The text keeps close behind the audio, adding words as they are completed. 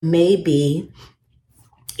Maybe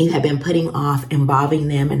you have been putting off involving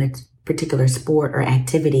them in a particular sport or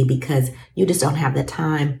activity because you just don't have the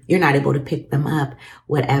time. You're not able to pick them up,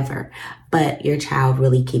 whatever. But your child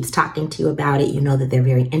really keeps talking to you about it. You know that they're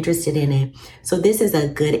very interested in it. So this is a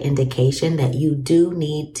good indication that you do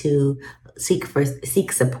need to seek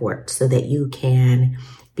support so that you can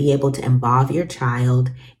be able to involve your child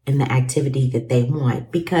in the activity that they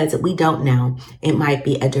want, because we don't know. It might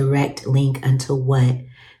be a direct link unto what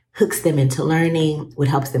hooks them into learning, what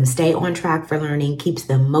helps them stay on track for learning, keeps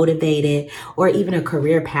them motivated, or even a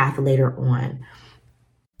career path later on.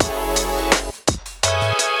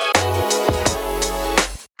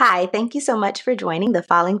 Hi, thank you so much for joining the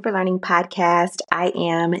Falling for Learning podcast. I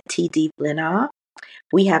am TD Blennaw.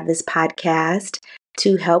 We have this podcast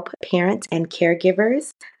to help parents and caregivers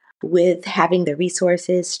with having the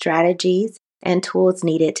resources, strategies, and tools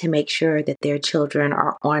needed to make sure that their children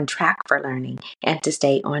are on track for learning and to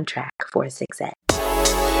stay on track for success.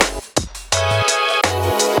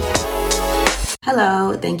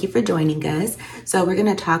 Hello, thank you for joining us. So we're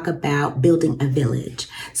going to talk about building a village.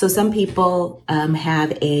 So some people are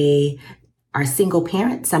single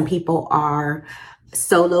parents, some people are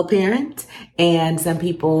solo parents, and some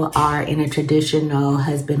people are in a traditional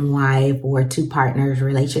husband-wife or two partners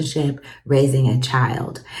relationship raising a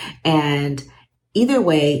child. And either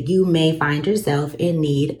way, you may find yourself in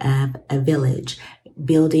need of a village,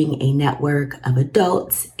 building a network of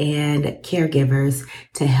adults and caregivers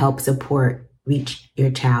to help reach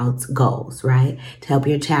your child's goals, right? To help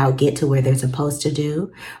your child get to where they're supposed to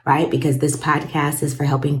do, right? Because this podcast is for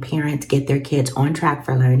helping parents get their kids on track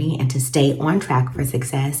for learning and to stay on track for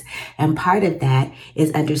success. And part of that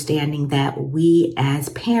is understanding that we as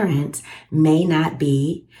parents may not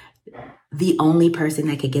be the only person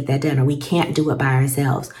that could get that done, or we can't do it by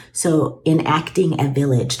ourselves. So enacting a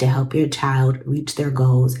village to help your child reach their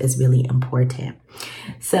goals is really important.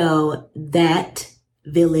 So that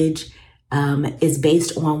village is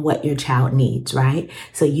based on what your child needs, right?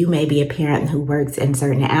 So you may be a parent who works in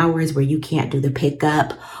certain hours where you can't do the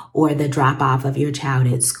pickup or the drop off of your child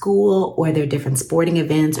at school, or their different sporting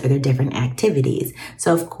events or their different activities.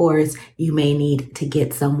 So of course, you may need to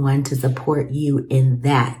get someone to support you in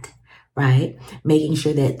that, right? Making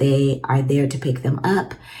sure that they are there to pick them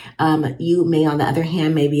up. You may, on the other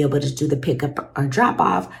hand, may be able to do the pickup or drop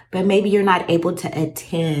off, but maybe you're not able to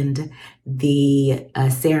attend the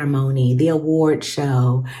ceremony, the award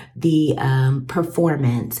show, the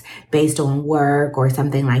performance based on work or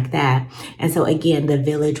something like that. And so again, the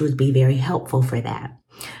village would be very helpful for that.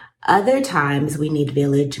 Other times we need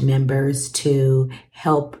village members to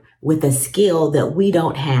help with a skill that we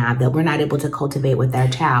don't have, that we're not able to cultivate with our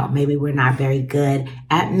child. Maybe we're not very good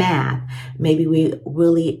at math. Maybe we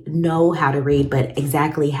really know how to read, but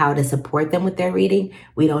exactly how to support them with their reading,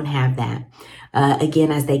 we don't have that.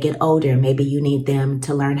 Again, as they get older, maybe you need them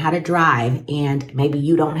to learn how to drive, and maybe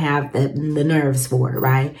you don't have the nerves for it,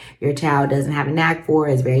 right? Your child doesn't have a knack for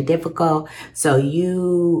it. It's very difficult. So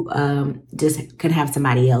you just can have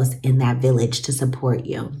somebody else in that village to support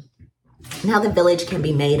you. Now, the village can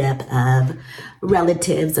be made up of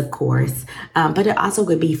relatives, of course, but it also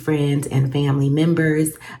could be friends and family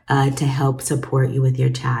members to help support you with your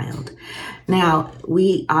child. Now,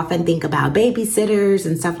 we often think about babysitters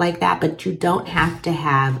and stuff like that, but you don't have to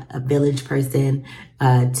have a village person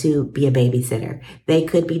to be a babysitter. They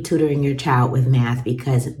could be tutoring your child with math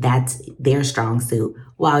because that's their strong suit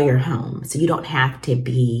while you're home. So you don't have to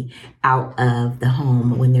be out of the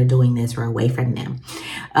home when they're doing this or away from them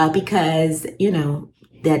because,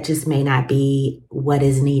 that just may not be what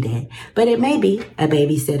is needed. But it may be a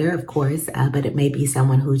babysitter, of course, but it may be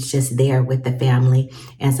someone who's just there with the family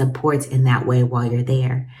and supports in that way while you're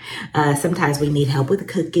there. Sometimes we need help with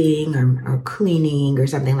cooking or cleaning or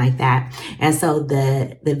something like that. And so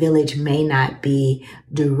the village may not be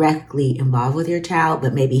directly involved with your child,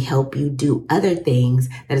 but maybe help you do other things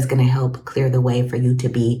that is going to help clear the way for you to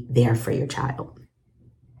be there for your child.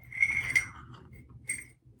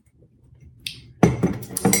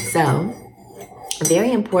 So,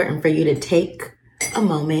 very important for you to take a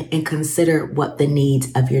moment and consider what the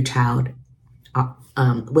needs of your child,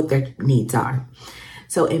 what their needs are.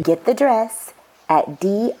 So, get the dress at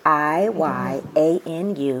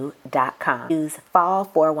DIYANU.com. Use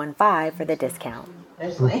FALL415 for the discount.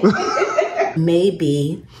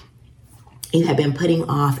 Maybe you have been putting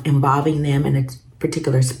off involving them in a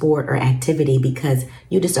particular sport or activity because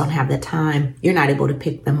you just don't have the time. You're not able to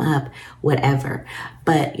pick them up, whatever.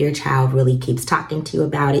 But your child really keeps talking to you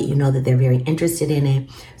about it. You know that they're very interested in it.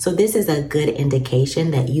 So this is a good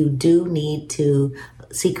indication that you do need to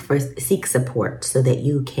seek support so that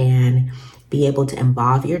you can be able to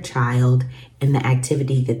involve your child in the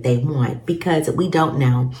activity that they want, because we don't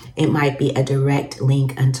know. It might be a direct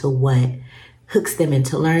link unto what hooks them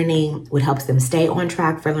into learning, what helps them stay on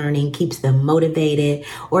track for learning, keeps them motivated,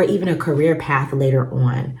 or even a career path later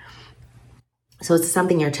on. So it's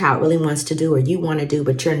something your child really wants to do or you want to do,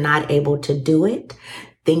 but you're not able to do it.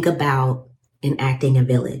 Think about enacting a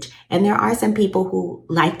village. And there are some people who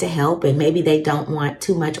like to help and maybe they don't want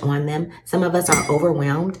too much on them. Some of us are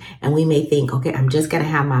overwhelmed and we may think, okay, I'm just going to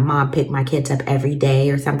have my mom pick my kids up every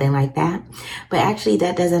day or something like that. But actually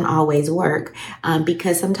that doesn't always work,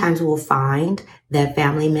 because sometimes we'll find that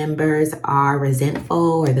family members are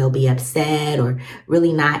resentful or they'll be upset or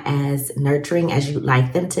really not as nurturing as you'd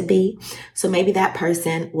like them to be. So maybe that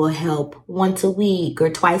person will help once a week or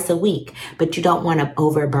twice a week, but you don't want to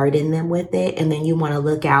overburden them with it. And then you want to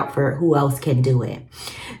look out for who else can do it.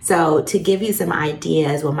 So to give you some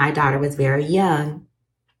ideas, when my daughter was very young,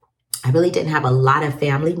 I really didn't have a lot of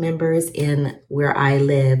family members in where I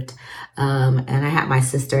lived. And I had my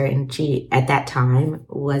sister, and she, at that time,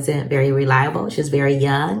 wasn't very reliable. She was very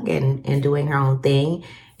young and doing her own thing.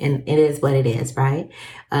 And it is what it is, right?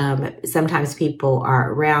 Sometimes people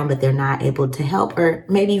are around, but they're not able to help, or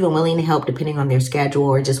maybe even willing to help depending on their schedule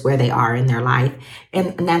or just where they are in their life.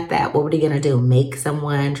 And not that, what are you going to do? Make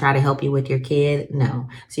someone try to help you with your kid? No.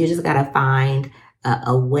 So you just got to find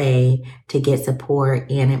a way to get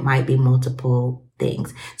support, and it might be multiple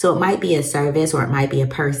things. So it might be a service or it might be a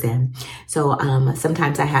person. So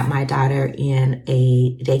sometimes I had my daughter in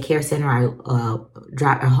a daycare center. I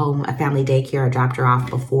dropped a family daycare. I dropped her off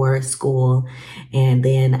before school, and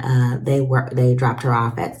then they dropped her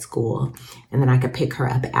off at school, and then I could pick her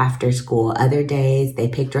up after school. Other days they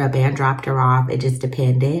picked her up and dropped her off. It just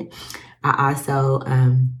depended. I also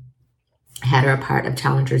had her a part of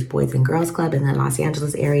Challengers Boys and Girls Club in the Los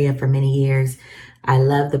Angeles area for many years. I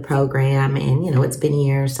love the program, and, it's been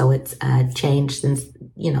years, so it's changed since,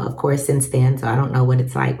 of course, since then. So I don't know what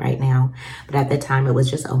it's like right now. But at the time, it was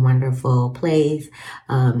just a wonderful place.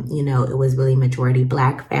 It was really majority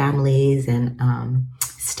Black families and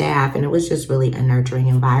staff, and it was just really a nurturing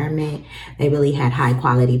environment. They really had high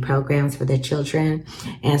quality programs for the children,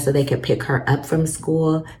 and so they could pick her up from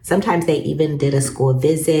school. Sometimes they even did a school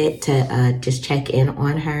visit to just check in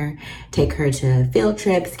on her, take her to field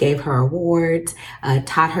trips, gave her awards,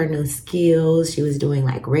 taught her new skills. She was doing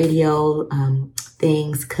like radio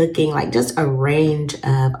things, cooking, like just a range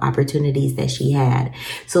of opportunities that she had.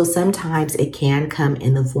 So sometimes it can come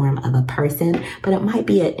in the form of a person, but it might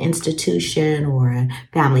be an institution or a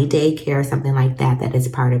family daycare or something like that is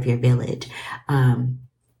part of your village. And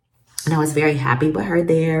I was very happy with her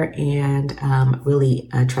there, and really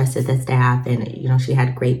trusted the staff, and she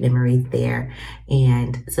had great memories there,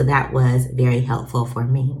 and so that was very helpful for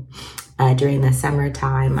me. During the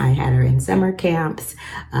summertime, I had her in summer camps,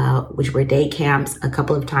 which were day camps, a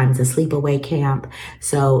couple of times a sleepaway camp.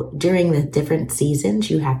 So during the different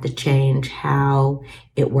seasons, you have to change how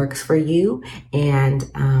it works for you and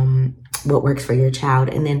what works for your child.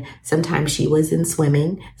 And then sometimes she was in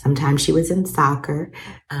swimming, sometimes she was in soccer.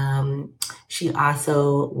 She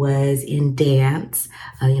also was in dance.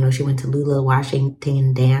 She went to Lula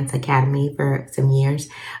Washington Dance Academy for some years.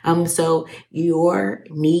 So your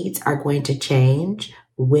needs are going to change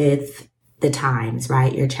with the times,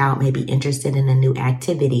 right? Your child may be interested in a new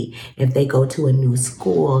activity. If they go to a new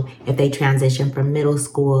school, if they transition from middle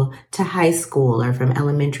school to high school or from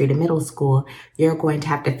elementary to middle school, you're going to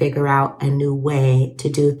have to figure out a new way to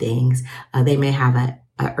do things. They may have a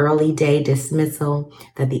early day dismissal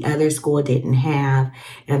that the other school didn't have.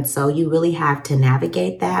 And so you really have to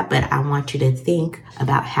navigate that. But I want you to think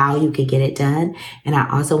about how you could get it done. And I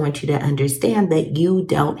also want you to understand that you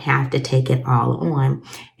don't have to take it all on,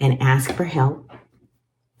 and ask for help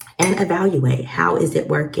and evaluate. How is it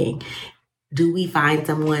working? Do we find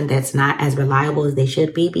someone that's not as reliable as they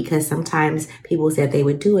should be? Because sometimes people said they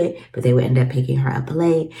would do it, but they would end up picking her up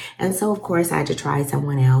late. And so, of course, I had to try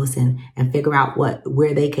someone else and figure out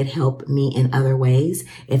where they could help me in other ways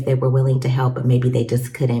if they were willing to help, but maybe they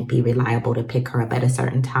just couldn't be reliable to pick her up at a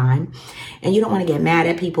certain time. And you don't want to get mad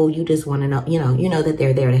at people. You just want to know, you know that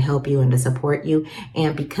they're there to help you and to support you.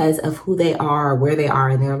 And because of who they are, or where they are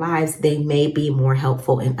in their lives, they may be more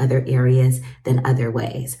helpful in other areas than other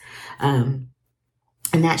ways.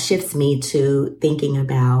 And that shifts me to thinking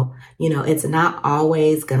about, it's not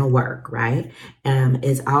always going to work, right?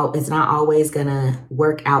 It's not always going to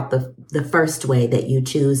work out the first way that you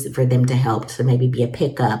choose for them to help, to maybe be a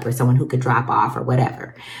pickup or someone who could drop off or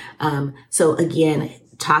whatever. So again,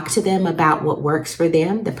 talk to them about what works for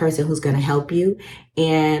them, the person who's going to help you,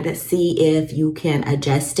 and see if you can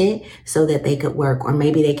adjust it so that they could work, or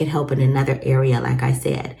maybe they could help in another area, like I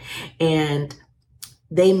said. And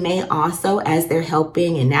they may also, as they're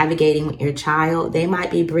helping and navigating with your child, they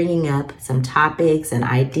might be bringing up some topics and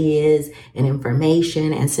ideas and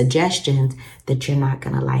information and suggestions that you're not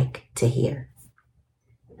going to like to hear.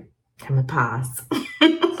 I'm going to pause.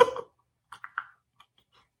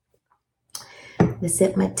 To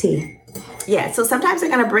sip my tea. Yeah, so sometimes they're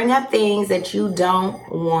going to bring up things that you don't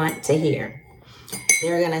want to hear.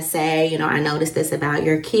 They're going to say, I noticed this about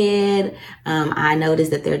your kid. I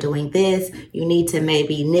noticed that they're doing this. You need to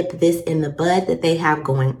maybe nip this in the bud that they have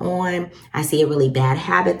going on. I see a really bad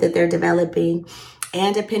habit that they're developing.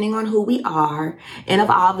 And depending on who we are, and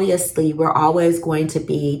obviously we're always going to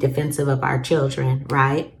be defensive of our children,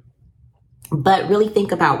 right? But really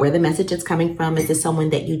think about where the message is coming from. Is this someone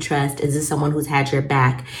that you trust? Is this someone who's had your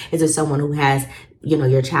back? Is this someone who has,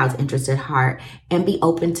 your child's interest at heart? And be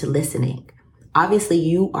open to listening. Obviously,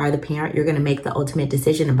 you are the parent. You're going to make the ultimate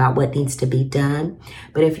decision about what needs to be done.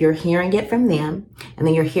 But if you're hearing it from them, and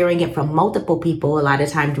then you're hearing it from multiple people, a lot of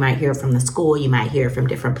times you might hear it from the school, you might hear it from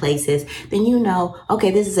different places, then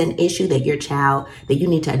okay, this is an issue that you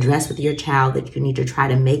need to address with your child, that you need to try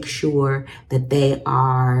to make sure that they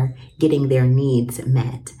are getting their needs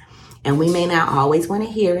met. And we may not always want to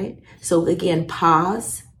hear it. So again,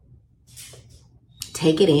 pause,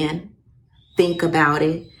 take it in, think about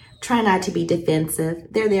it. Try not to be defensive.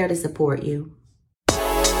 They're there to support you.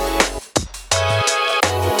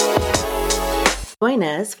 Join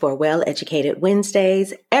us for Well Educated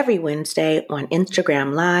Wednesdays every Wednesday on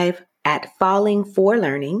Instagram Live at Falling for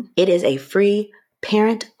Learning. It is a free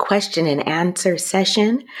parent question and answer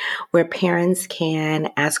session where parents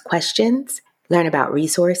can ask questions, learn about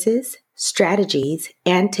resources, strategies,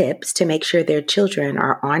 and tips to make sure their children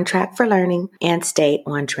are on track for learning and stay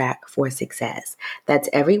on track for success. That's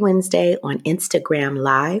every Wednesday on Instagram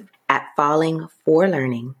Live at Falling for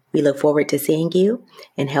Learning. We look forward to seeing you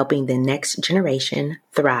and helping the next generation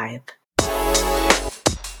thrive.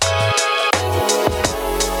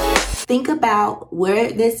 Think about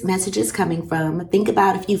where this message is coming from. Think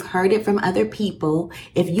about if you've heard it from other people,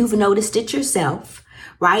 if you've noticed it yourself.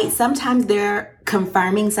 Right? Sometimes they're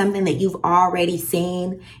confirming something that you've already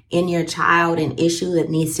seen in your child, an issue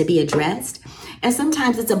that needs to be addressed. And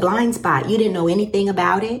sometimes it's a blind spot. You didn't know anything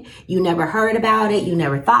about it. You never heard about it. You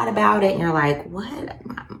never thought about it. And you're like, what?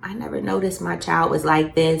 I never noticed my child was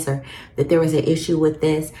like this, or that there was an issue with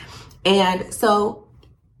this. And so,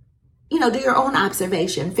 do your own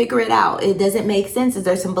observation. Figure it out. It doesn't make sense. Is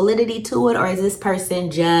there some validity to it? Or is this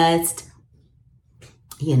person just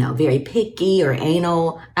very picky or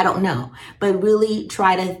anal? I don't know. But really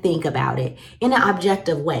try to think about it in an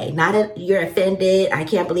objective way. Not that you're offended. I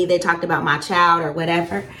can't believe they talked about my child or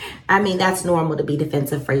whatever. I mean, that's normal to be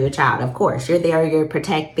defensive for your child. Of course, you're there. You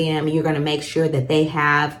protect them. You're going to make sure that they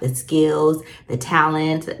have the skills, the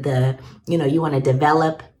talent, you want to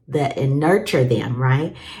develop and nurture them,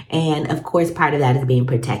 right? And of course, part of that is being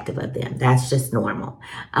protective of them. That's just normal.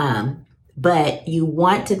 But you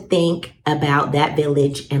want to think about that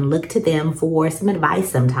village and look to them for some advice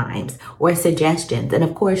sometimes, or suggestions. And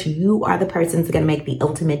of course, you are the person who's going to make the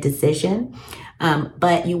ultimate decision.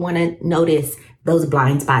 But you want to notice those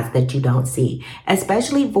blind spots that you don't see,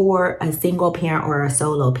 especially for a single parent or a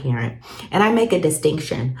solo parent. And I make a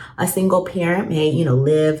distinction. A single parent may,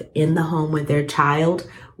 live in the home with their child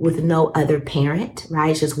with no other parent, right?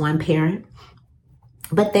 It's just one parent.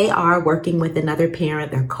 But they are working with another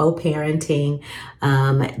parent. They're co-parenting.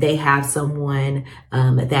 They have someone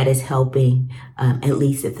that is helping, at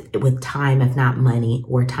least with time, if not money,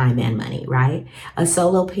 or time and money, right? A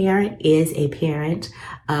solo parent is a parent,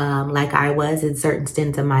 like I was in certain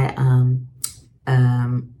stints of my,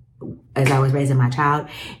 as I was raising my child,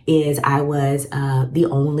 I was the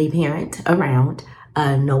only parent around.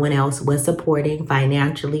 No one else was supporting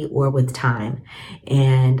financially or with time.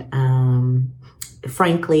 And,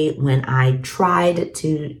 frankly, when I tried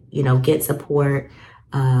to, get support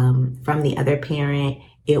from the other parent,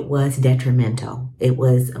 it was detrimental. It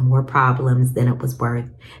was more problems than it was worth.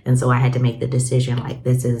 And so I had to make the decision, like,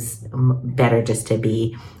 this is better just to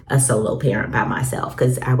be a solo parent by myself,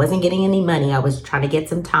 because I wasn't getting any money. I was trying to get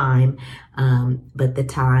some time. But the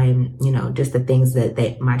time, just the things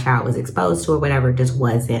that my child was exposed to or whatever just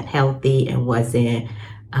wasn't healthy and wasn't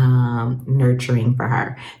nurturing for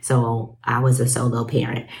her. So I was a solo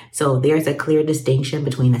parent. So there's a clear distinction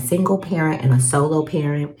between a single parent and a solo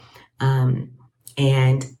parent.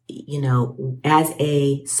 And, as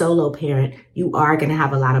a solo parent, you are going to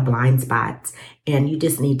have a lot of blind spots, and you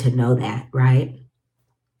just need to know that, right?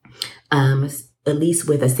 At least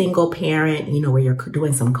with a single parent, where you're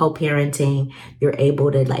doing some co-parenting, you're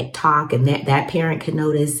able to like talk, and that parent can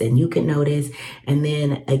notice and you can notice. And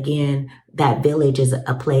then again, that village is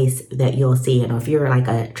a place that you'll see. And if you're like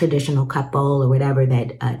a traditional couple or whatever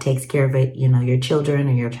that takes care of it, your children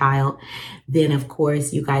or your child, then of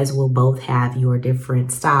course you guys will both have your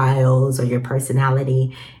different styles or your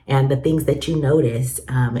personality and the things that you notice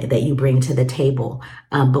that you bring to the table.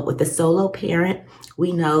 But with the solo parent,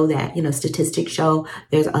 we know that, statistics show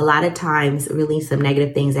there's a lot of times really some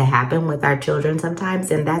negative things that happen with our children sometimes.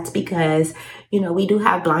 And that's because, we do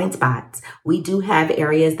have blind spots. We do have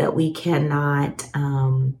areas that we cannot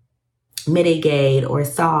mitigate or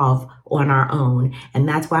solve on our own. And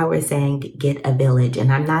that's why we're saying get a village.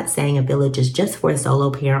 And I'm not saying a village is just for a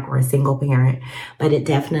solo parent or a single parent, but it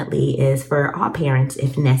definitely is for all parents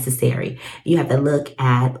if necessary. You have to look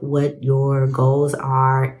at what your goals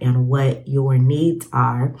are and what your needs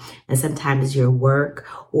are. And sometimes your work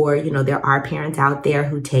or, there are parents out there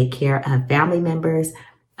who take care of family members,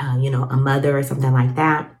 a mother or something like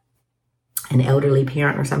that, an elderly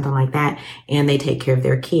parent or something like that, and they take care of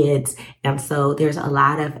their kids. And so there's a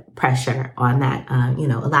lot of pressure on that,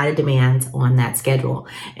 a lot of demands on that schedule.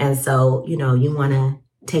 And so, you want to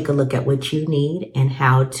take a look at what you need and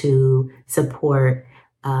how to support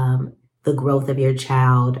the growth of your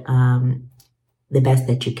child the best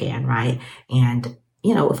that you can, right? And,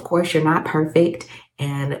 of course, you're not perfect.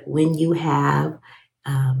 And when you have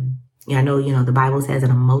I know, the Bible says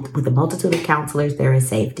with a multitude of counselors, there is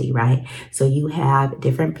safety, right? So you have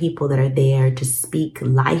different people that are there to speak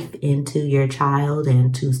life into your child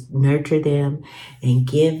and to nurture them and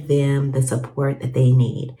give them the support that they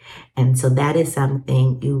need. And so that is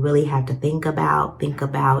something you really have to think about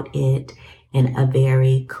it in a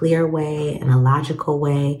very clear way, in a logical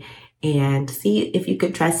way, and see if you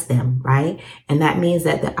could trust them, right? And that means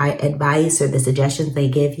that the advice or the suggestions they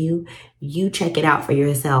give you, you check it out for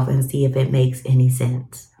yourself and see if it makes any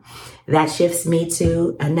sense. That shifts me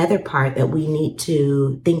to another part that we need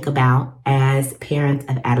to think about as parents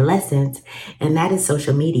of adolescents, and that is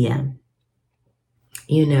social media.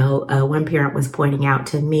 One parent was pointing out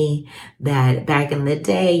to me that back in the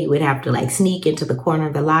day, you would have to like sneak into the corner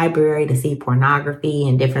of the library to see pornography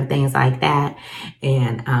and different things like that.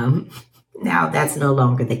 And now that's no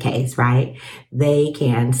longer the case, right? They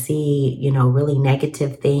can see, really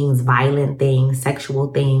negative things, violent things,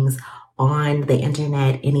 sexual things on the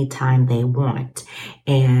internet anytime they want.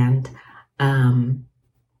 And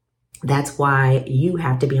that's why you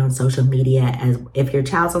have to be on social media. As if your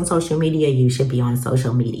child's on social media, you should be on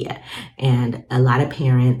social media. And a lot of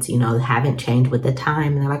parents, haven't changed with the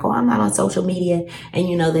time. And they're like, oh, I'm not on social media.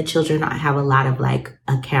 And the children have a lot of like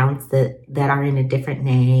accounts that are in a different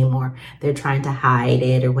name, or they're trying to hide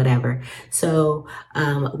it or whatever. So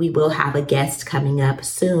we will have a guest coming up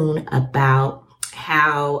soon about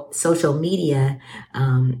how social media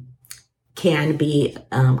can be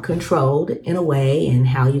controlled in a way, and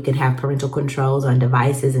how you can have parental controls on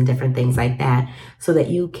devices and different things like that, so that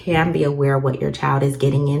you can be aware of what your child is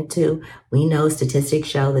getting into. We know statistics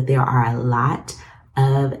show that there are a lot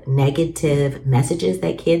of negative messages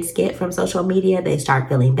that kids get from social media. They start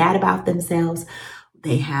feeling bad about themselves.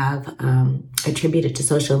 They have attributed to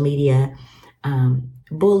social media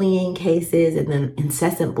bullying cases, and then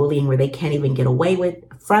incessant bullying where they can't even get away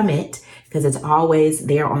from it because it's always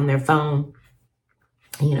there on their phone.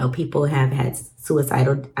 People have had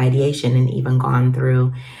suicidal ideation and even gone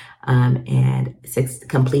through and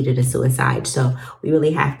completed a suicide. So we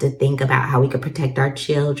really have to think about how we could protect our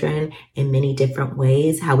children in many different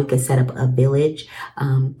ways, how we could set up a village.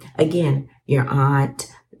 Again, your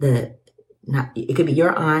aunt, it could be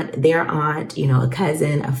your aunt, their aunt, a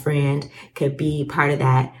cousin, a friend could be part of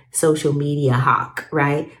that social media hawk,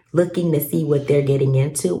 right? Looking to see what they're getting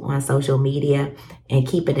into on social media and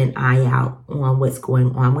keeping an eye out on what's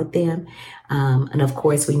going on with them. And of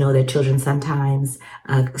course, we know that children sometimes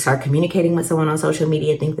start communicating with someone on social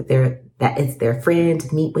media, think that it's their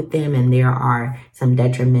friend, meet with them, and there are some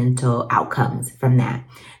detrimental outcomes from that.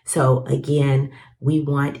 So again, we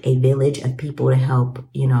want a village of people to help,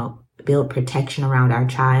 build protection around our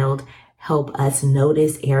child, help us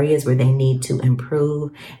notice areas where they need to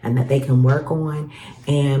improve and that they can work on,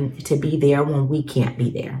 and to be there when we can't be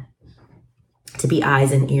there. To be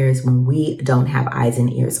eyes and ears when we don't have eyes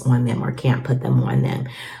and ears on them or can't put them on them.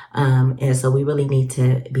 And so we really need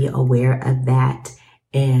to be aware of that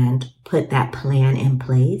and put that plan in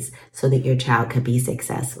place so that your child could be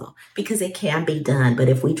successful, because it can be done. But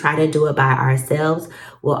if we try to do it by ourselves,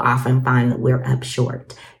 we'll often find that we're up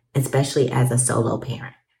short, especially as a solo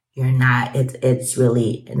parent. It's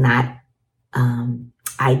really not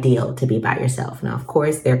ideal to be by yourself. Now, of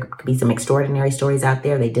course, there could be some extraordinary stories out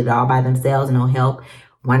there. They did it all by themselves and no help.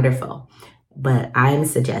 Wonderful. But I'm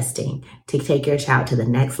suggesting to take your child to the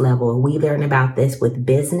next level. We learn about this with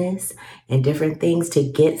business and different things to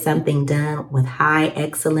get something done with high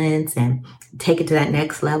excellence and take it to that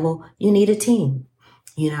next level. You need a team.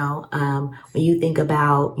 When you think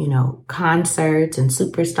about, concerts and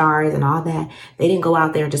superstars and all that, they didn't go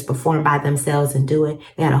out there and just perform by themselves and do it.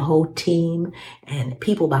 They had a whole team and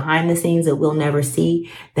people behind the scenes that we'll never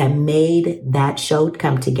see that made that show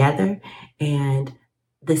come together. And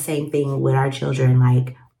the same thing with our children.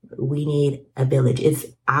 Like, we need a village. It's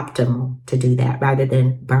optimal to do that rather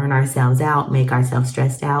than burn ourselves out, make ourselves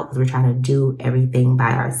stressed out because we're trying to do everything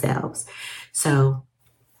by ourselves. So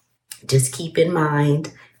just keep in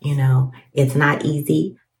mind, it's not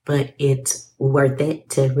easy, but it's worth it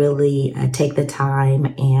to really take the time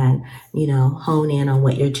and, hone in on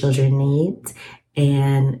what your children need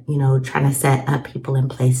and, trying to set up people in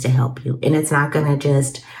place to help you. And it's not going to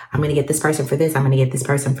just, I'm going to get this person for this, I'm going to get this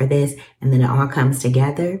person for this, and then it all comes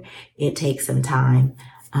together. It takes some time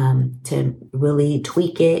to really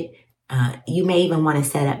tweak it. You may even want to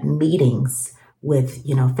set up meetings with,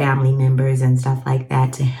 family members and stuff like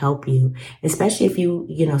that to help you, especially if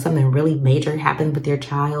something really major happened with your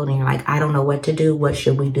child and you're like, I don't know what to do. What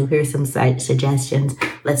should we do? Here's some suggestions.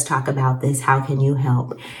 Let's talk about this. How can you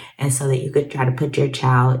help? And so that you could try to put your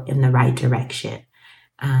child in the right direction.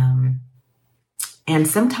 And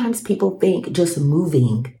sometimes people think just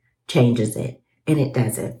moving changes it, and it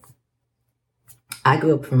doesn't. I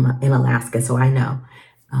grew up in Alaska, so I know.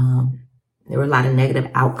 There were a lot of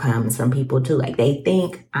negative outcomes from people too. Like, they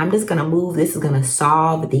think, I'm just going to move. This is going to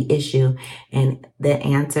solve the issue. And the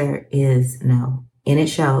answer is no. And it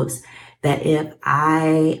shows that if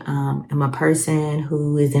I am a person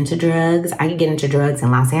who is into drugs, I can get into drugs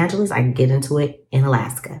in Los Angeles. I can get into it in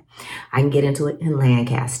Alaska. I can get into it in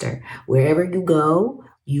Lancaster. Wherever you go,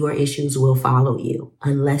 your issues will follow you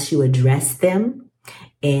unless you address them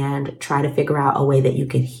and try to figure out a way that you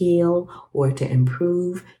can heal or to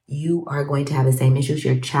improve. You are going to have the same issues.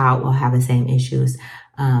 Your child will have the same issues.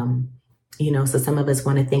 So some of us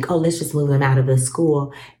want to think, let's just move them out of the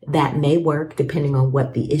school. That may work depending on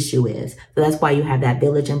what the issue is. So that's why you have that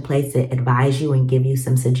village in place to advise you and give you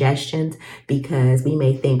some suggestions, because we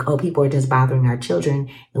may think, people are just bothering our children,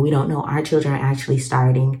 and we don't know our children are actually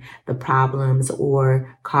starting the problems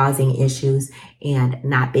or causing issues and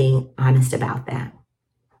not being honest about that.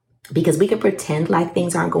 Because we can pretend like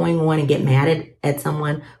things aren't going on and get mad at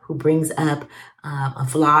someone who brings up a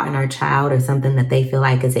flaw in our child or something that they feel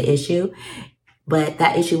like is an issue, but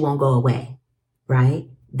that issue won't go away, right?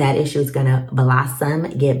 That issue is going to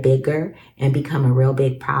blossom, get bigger, and become a real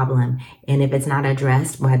big problem. And if it's not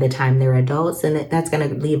addressed by the time they're adults, then that's going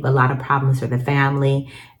to leave a lot of problems for the family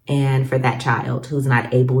and for that child who's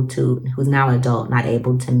now adult, not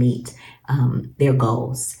able to meet their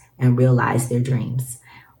goals and realize their dreams.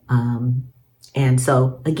 And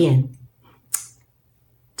so again,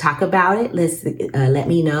 talk about it. Let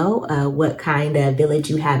me know what kind of village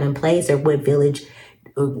you have in place, or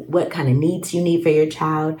what kind of needs you need for your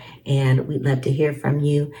child. And we'd love to hear from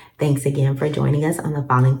you. Thanks again for joining us on the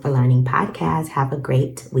Falling for Learning podcast. Have a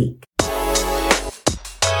great week.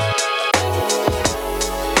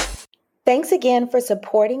 Thanks again for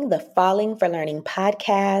supporting the Falling for Learning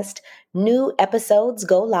podcast. New episodes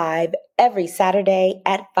go live every Saturday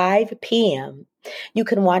at 5 p.m. You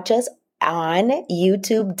can watch us on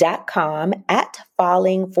youtube.com at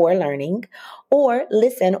Falling for Learning, or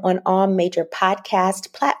listen on all major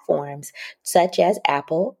podcast platforms such as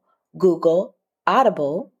Apple, Google,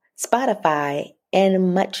 Audible, Spotify,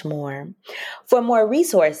 and much more. For more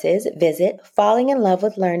resources, visit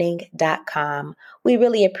fallinginlovewithlearning.com. We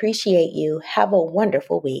really appreciate you. Have a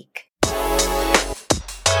wonderful week.